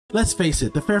Let's face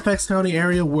it, the Fairfax County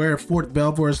area where Fort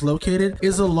Belvoir is located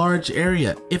is a large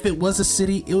area. If it was a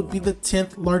city, it would be the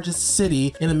 10th largest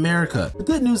city in America. The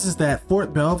good news is that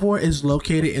Fort Belvoir is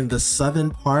located in the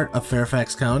southern part of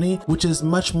Fairfax County, which is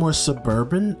much more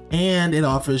suburban, and it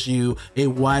offers you a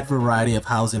wide variety of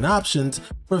housing options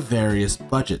for various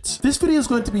budgets. This video is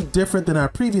going to be different than our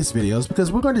previous videos because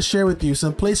we're going to share with you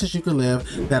some places you can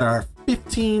live that are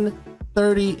 15,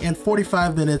 30, and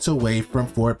 45 minutes away from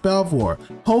Fort Belvoir.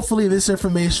 Hopefully this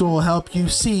information will help you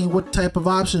see what type of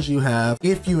options you have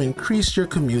if you increase your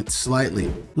commute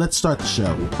slightly. Let's start the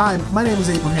show. Hi, my name is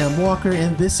Abraham Walker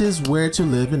and this is Where to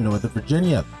Live in Northern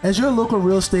Virginia. As your local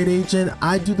real estate agent,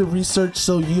 I do the research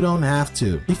so you don't have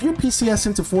to. If you're PCS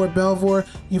into Fort Belvoir,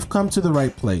 you've come to the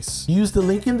right place. Use the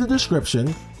link in the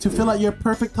description to fill out your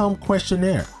perfect home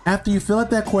questionnaire. After you fill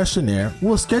out that questionnaire,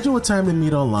 we'll schedule a time to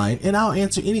meet online and I'll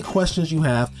answer any questions you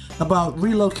have about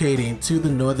relocating to the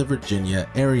Northern Virginia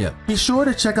area. Be sure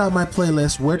to check out my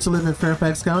playlist Where to Live in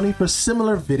Fairfax County for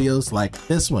similar videos like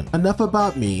this one. Enough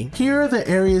about me. Here are the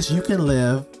areas you can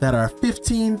live that are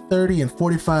 15, 30, and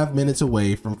 45 minutes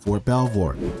away from Fort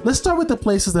Belvoir. Let's start with the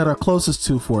places that are closest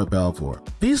to Fort Belvoir.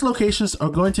 These locations are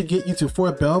going to get you to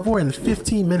Fort Belvoir in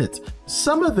 15 minutes.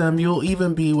 Some of them you'll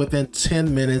even be within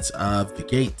 10 minutes of the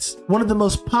gates. One of the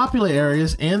most popular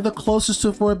areas and the closest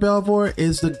to Fort Belvoir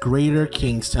is the greater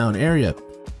Kingstowne area.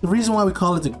 The reason why we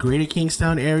call it the greater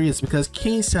Kingstowne area is because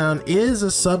Kingstowne is a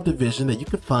subdivision that you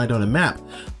can find on a map,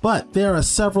 but there are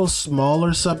several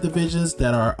smaller subdivisions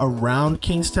that are around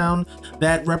Kingstowne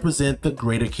that represent the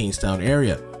greater Kingstowne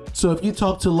area. So if you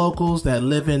talk to locals that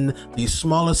live in these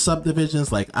smaller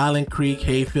subdivisions like Island Creek,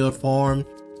 Hayfield Farm,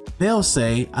 they'll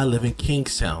say, I live in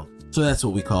Kingstowne. So that's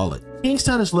what we call it.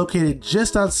 Kingstowne is located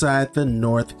just outside the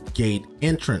North Gate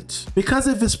entrance. Because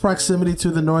of its proximity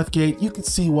to the North Gate, you can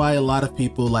see why a lot of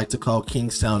people like to call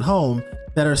Kingstowne home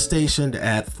that are stationed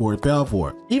at Fort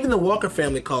Belvoir. Even the Walker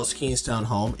family calls Kingstowne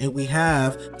home, and we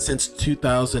have since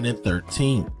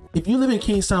 2013. If you live in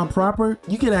Kingstowne proper,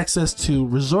 you get access to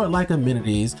resort-like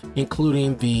amenities,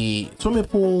 including the swimming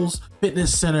pools,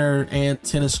 fitness center, and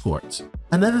tennis courts.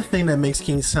 Another thing that makes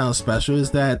Kingstowne special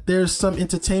is that there's some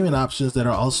entertainment options that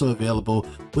are also available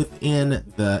within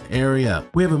the area.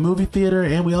 We have a movie theater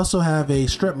and we also have a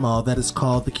strip mall that is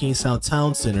called the Kingstowne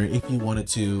Town Center if you wanted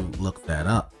to look that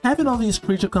up. Having all these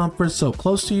creature comforts so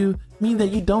close to you mean that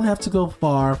you don't have to go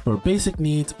far for basic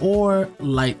needs or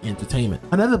light entertainment.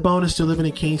 Another bonus to living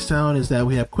in Kingstowne is that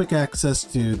we have quick access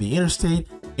to the interstate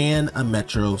and a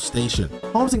metro station.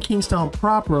 Homes in Kingstowne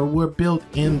proper were built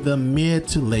in the mid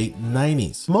to late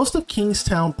 90s. Most of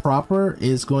Kingstowne proper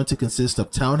is going to consist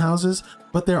of townhouses,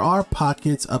 but there are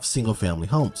pockets of single-family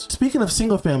homes. Speaking of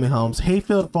single-family homes,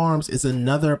 Hayfield Farms is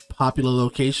another popular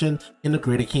location in the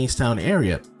greater Kingstowne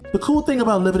area. The cool thing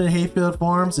about living in Hayfield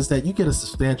Farms is that you get a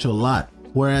substantial lot,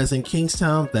 whereas in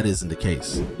Kingstowne, that isn't the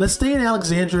case. Let's stay in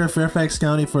Alexandria, Fairfax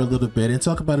County for a little bit and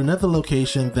talk about another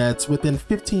location that's within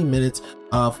 15 minutes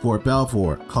of Fort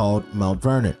Belvoir called Mount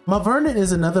Vernon. Mount Vernon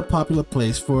is another popular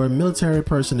place for military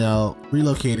personnel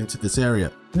relocating to this area.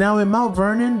 Now in Mount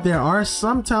Vernon, there are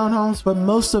some townhomes, but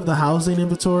most of the housing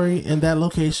inventory in that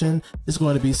location is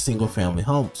going to be single family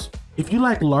homes. If you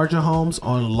like larger homes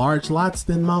on large lots,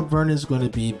 then Mount Vernon is going to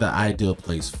be the ideal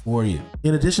place for you.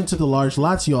 In addition to the large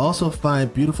lots, you'll also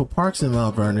find beautiful parks in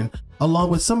Mount Vernon, along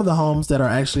with some of the homes that are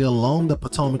actually along the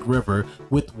Potomac River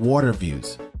with water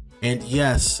views. And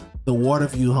yes, the water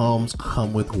view homes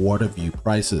come with water view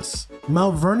prices.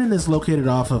 Mount Vernon is located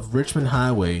off of Richmond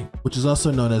Highway, which is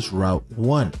also known as Route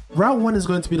 1. Route 1 is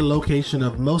going to be the location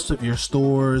of most of your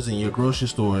stores and your grocery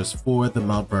stores for the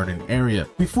Mount Vernon area.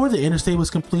 Before the interstate was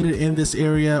completed in this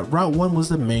area, Route 1 was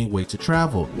the main way to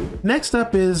travel. Next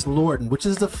up is Lorton, which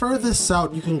is the furthest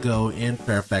south you can go in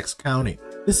Fairfax County.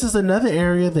 This is another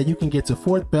area that you can get to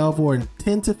Fort Belvoir in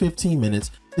 10 to 15 minutes,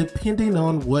 depending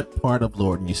on what part of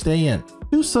Lorton you stay in.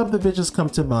 Two subdivisions come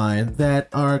to mind that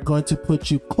are going to put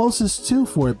you closest to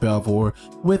Fort Belvoir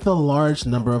with a large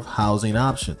number of housing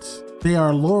options. They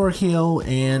are Laurel Hill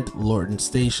and Lorton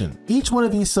Station. Each one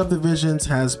of these subdivisions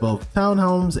has both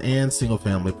townhomes and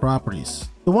single-family properties.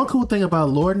 The one cool thing about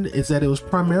Lorton is that it was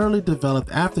primarily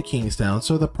developed after Kingstowne,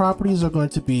 so the properties are going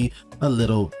to be a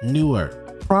little newer.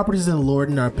 Properties in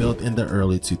Lorton are built in the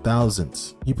early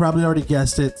 2000s. You probably already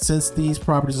guessed it, since these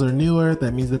properties are newer,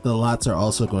 that means that the lots are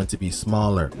also going to be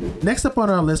smaller. Next up on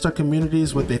our list are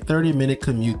communities with a 30-minute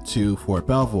commute to Fort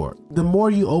Belvoir. The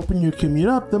more you open your commute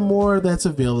up, the more that's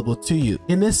available to you.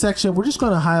 In this section, we're just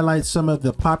going to highlight some of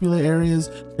the popular areas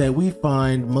that we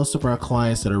find most of our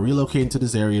clients that are relocating to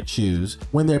this area choose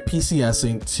when they're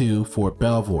PCSing to Fort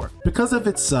Belvoir. Because of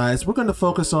its size, we're going to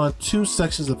focus on two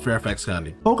sections of Fairfax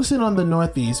County. Focusing on the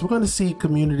northeast, we're going to see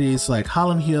communities like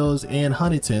Holland Hills and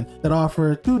Huntington that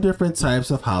offer two different types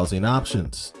of housing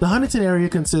options. The Huntington area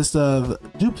consists of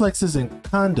duplexes and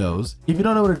condos. If you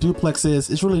don't know what a duplex is,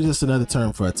 it's really just another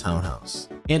term for a townhouse.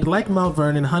 And like Mount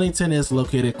Vernon, Huntington is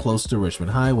located close to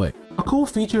Richmond Highway. A cool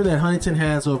feature that Huntington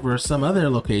has over some other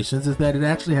locations is that it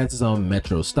actually has its own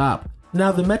metro stop.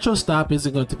 Now, the metro stop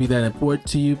isn't going to be that important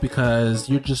to you because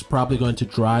you're just probably going to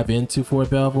drive into Fort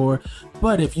Belvoir.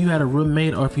 But if you had a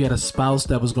roommate or if you had a spouse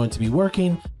that was going to be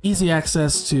working, easy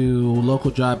access to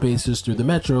local job bases through the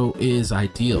metro is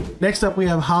ideal. Next up, we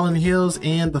have Holland Hills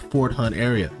and the Fort Hunt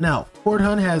area. Now, Fort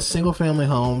Hunt has single family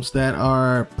homes that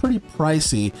are pretty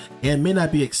pricey and may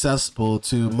not be accessible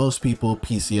to most people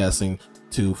PCSing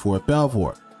to Fort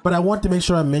Belvoir. But I want to make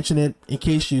sure I mention it in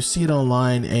case you see it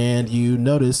online and you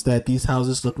notice that these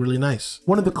houses look really nice.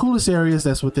 One of the coolest areas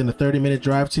that's within a 30-minute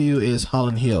drive to you is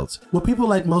Holland Hills. What people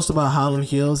like most about Holland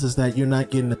Hills is that you're not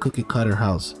getting a cookie cutter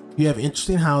house. You have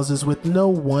interesting houses with no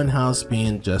one house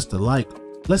being just alike.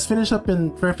 Let's finish up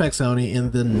in Fairfax County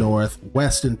in the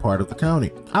northwestern part of the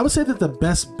county. I would say that the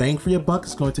best bang for your buck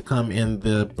is going to come in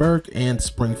the Burke and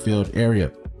Springfield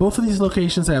area. Both of these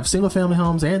locations have single family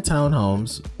homes and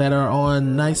townhomes that are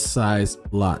on nice sized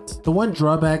lots. The one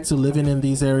drawback to living in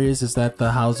these areas is that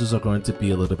the houses are going to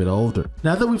be a little bit older.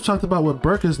 Now that we've talked about what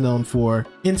Burke is known for,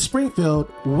 in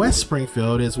Springfield, West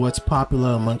Springfield is what's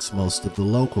popular amongst most of the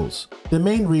locals. The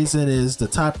main reason is the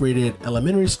top rated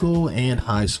elementary school and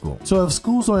high school. So if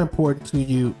schools are important to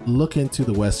you, look into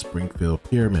the West Springfield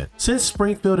pyramid. Since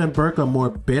Springfield and Burke are more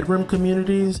bedroom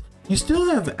communities, you still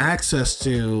have access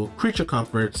to creature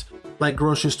comforts like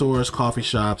grocery stores, coffee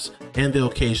shops, and the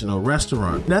occasional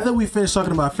restaurant. Now that we've finished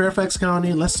talking about Fairfax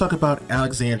County, let's talk about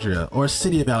Alexandria, or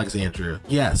City of Alexandria.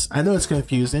 Yes, I know it's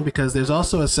confusing because there's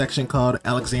also a section called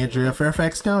Alexandria,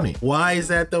 Fairfax County. Why is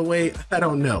that the way? I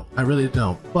don't know. I really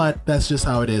don't, but that's just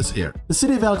how it is here. The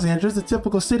City of Alexandria is a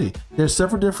typical city. There's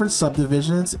several different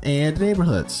subdivisions and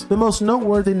neighborhoods. The most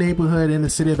noteworthy neighborhood in the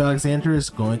City of Alexandria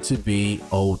is going to be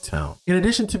Old Town. In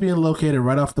addition to being located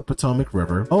right off the Potomac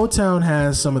River, Old Town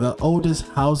has some of the oldest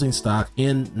housing stock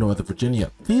in Northern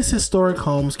Virginia. These historic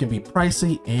homes can be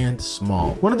pricey and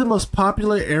small. One of the most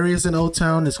popular areas in Old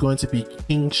Town is going to be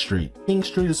King Street. King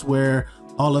Street is where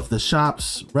all of the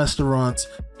shops, restaurants,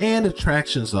 and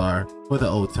attractions are for the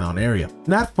Old Town area.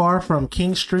 Not far from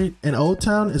King Street in Old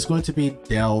Town is going to be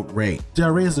Del Rey.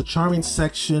 Del Rey is a charming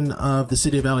section of the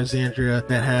City of Alexandria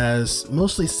that has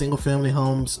mostly single family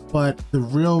homes, but the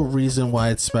real reason why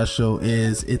it's special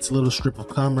is its little strip of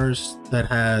commerce that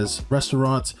has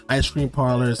restaurants, ice cream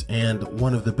parlors, and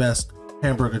one of the best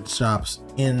hamburger shops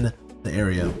in the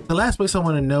area. The last place I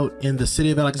want to note in the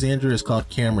City of Alexandria is called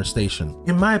Cameron Station.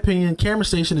 In my opinion, Cameron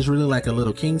Station is really like a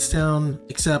little Kingstowne,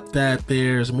 except that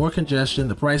there's more congestion,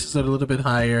 the prices are a little bit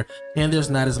higher, and there's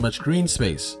not as much green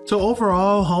space. So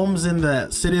overall, homes in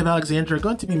the City of Alexandria are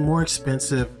going to be more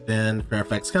expensive than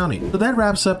Fairfax County. So that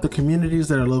wraps up the communities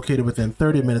that are located within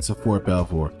 30 minutes of Fort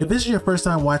Belvoir. If this is your first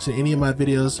time watching any of my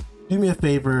videos, do me a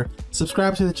favor,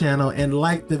 subscribe to the channel and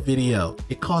like the video.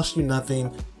 It costs you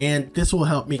nothing, and this will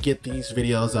help me get these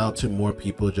videos out to more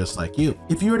people just like you.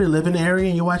 If you were to live in the area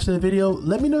and you're watching the video,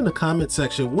 let me know in the comment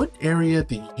section what area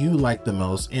do you like the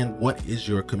most and what is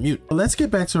your commute. But let's get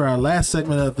back to our last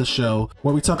segment of the show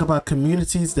where we talk about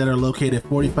communities that are located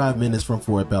 45 minutes from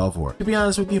Fort Belvoir. To be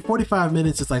honest with you, 45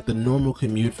 minutes is like the normal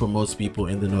commute for most people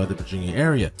in the Northern Virginia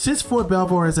area. Since Fort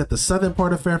Belvoir is at the southern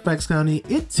part of Fairfax County,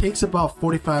 it takes about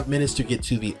 45 minutes to get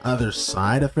to the other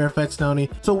side of Fairfax County.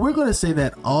 So we're going to say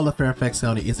that all of Fairfax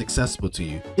County is accessible to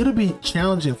you. It'll be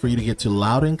challenging for you to get to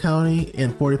Loudoun County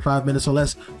in 45 minutes or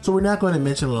less, so we're not going to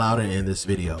mention Loudoun in this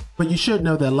video. But you should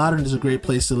know that Loudoun is a great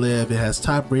place to live. It has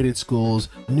top rated schools,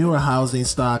 newer housing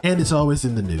stock, and it's always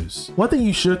in the news. One thing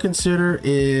you should consider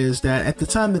is that at the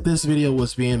time that this video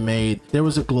was being made, there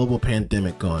was a global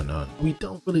pandemic going on. We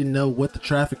don't really know what the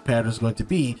traffic pattern is going to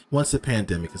be once the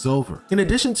pandemic is over. In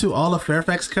addition to all of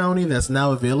Fairfax County that's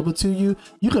now available to you,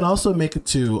 you can also make it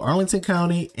to Arlington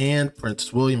County and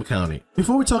Prince William County.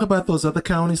 Before we talk about those other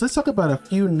counties, let's talk about a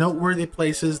few noteworthy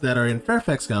places that are in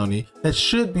Fairfax County that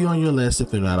should be on your list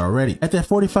if they're not already. At that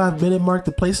 45-minute mark,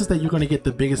 the places that you're going to get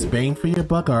the biggest bang for your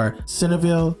buck are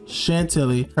Centerville,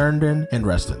 Chantilly, Herndon, and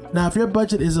Reston. Now, if your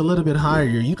budget is a little bit higher,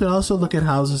 you can also look at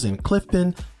houses in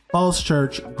Clifton, Falls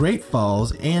Church, Great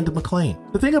Falls, and McLean.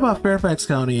 The thing about Fairfax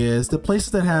County is the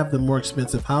places that have the more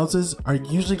expensive houses are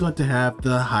usually going to have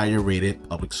the higher rated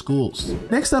public schools.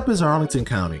 Next up is Arlington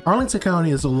County. Arlington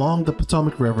County is along the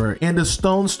Potomac River and a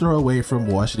stone's throw away from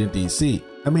Washington, D.C.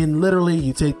 I mean, literally,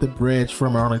 you take the bridge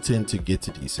from Arlington to get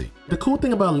to DC. The cool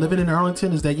thing about living in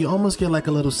Arlington is that you almost get like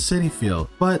a little city feel,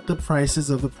 but the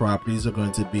prices of the properties are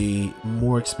going to be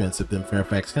more expensive than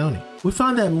Fairfax County. We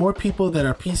found that more people that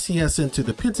are PCS into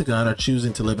the Pentagon are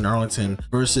choosing to live in Arlington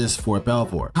versus Fort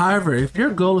Belvoir. However, if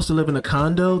your goal is to live in a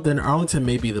condo, then Arlington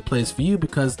may be the place for you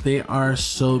because there are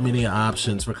so many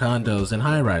options for condos and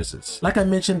high rises. Like I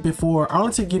mentioned before,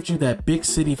 Arlington gives you that big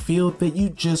city feel that you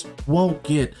just won't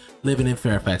get living in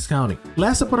Fairfax County.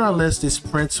 Last up on our list is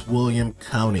Prince William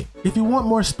County. If you want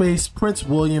more space, Prince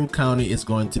William County is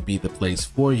going to be the place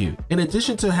for you. In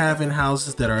addition to having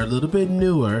houses that are a little bit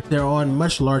newer, they're on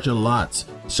much larger lots.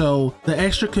 So the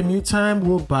extra commute time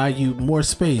will buy you more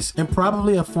space and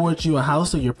probably afford you a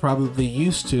house that you're probably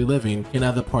used to living in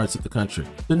other parts of the country.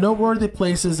 The noteworthy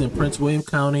places in Prince William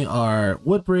County are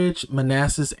Woodbridge,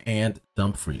 Manassas, and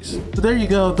Dumfries. So there you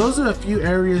go. Those are a few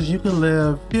areas you can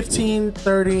live 15,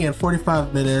 30, and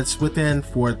 45 minutes within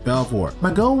Fort Belvoir.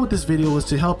 My goal with this video was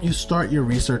to help you start your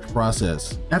research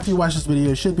process. After you watch this video,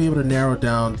 you should be able to narrow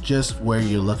down just where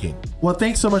you're looking. Well,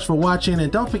 thanks so much for watching,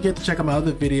 and don't forget to check out my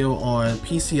other video on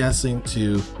PCSing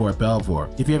to Fort Belvoir.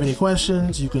 If you have any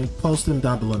questions, you can post them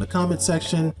down below in the comment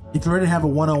section. If you're ready to have a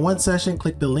one-on-one session,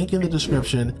 click the link in the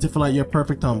description to fill out your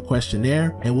perfect home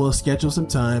questionnaire, and we'll schedule some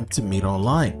time to meet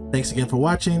online. Thanks again for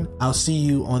watching. I'll see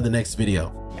you on the next video.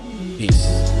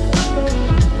 Peace.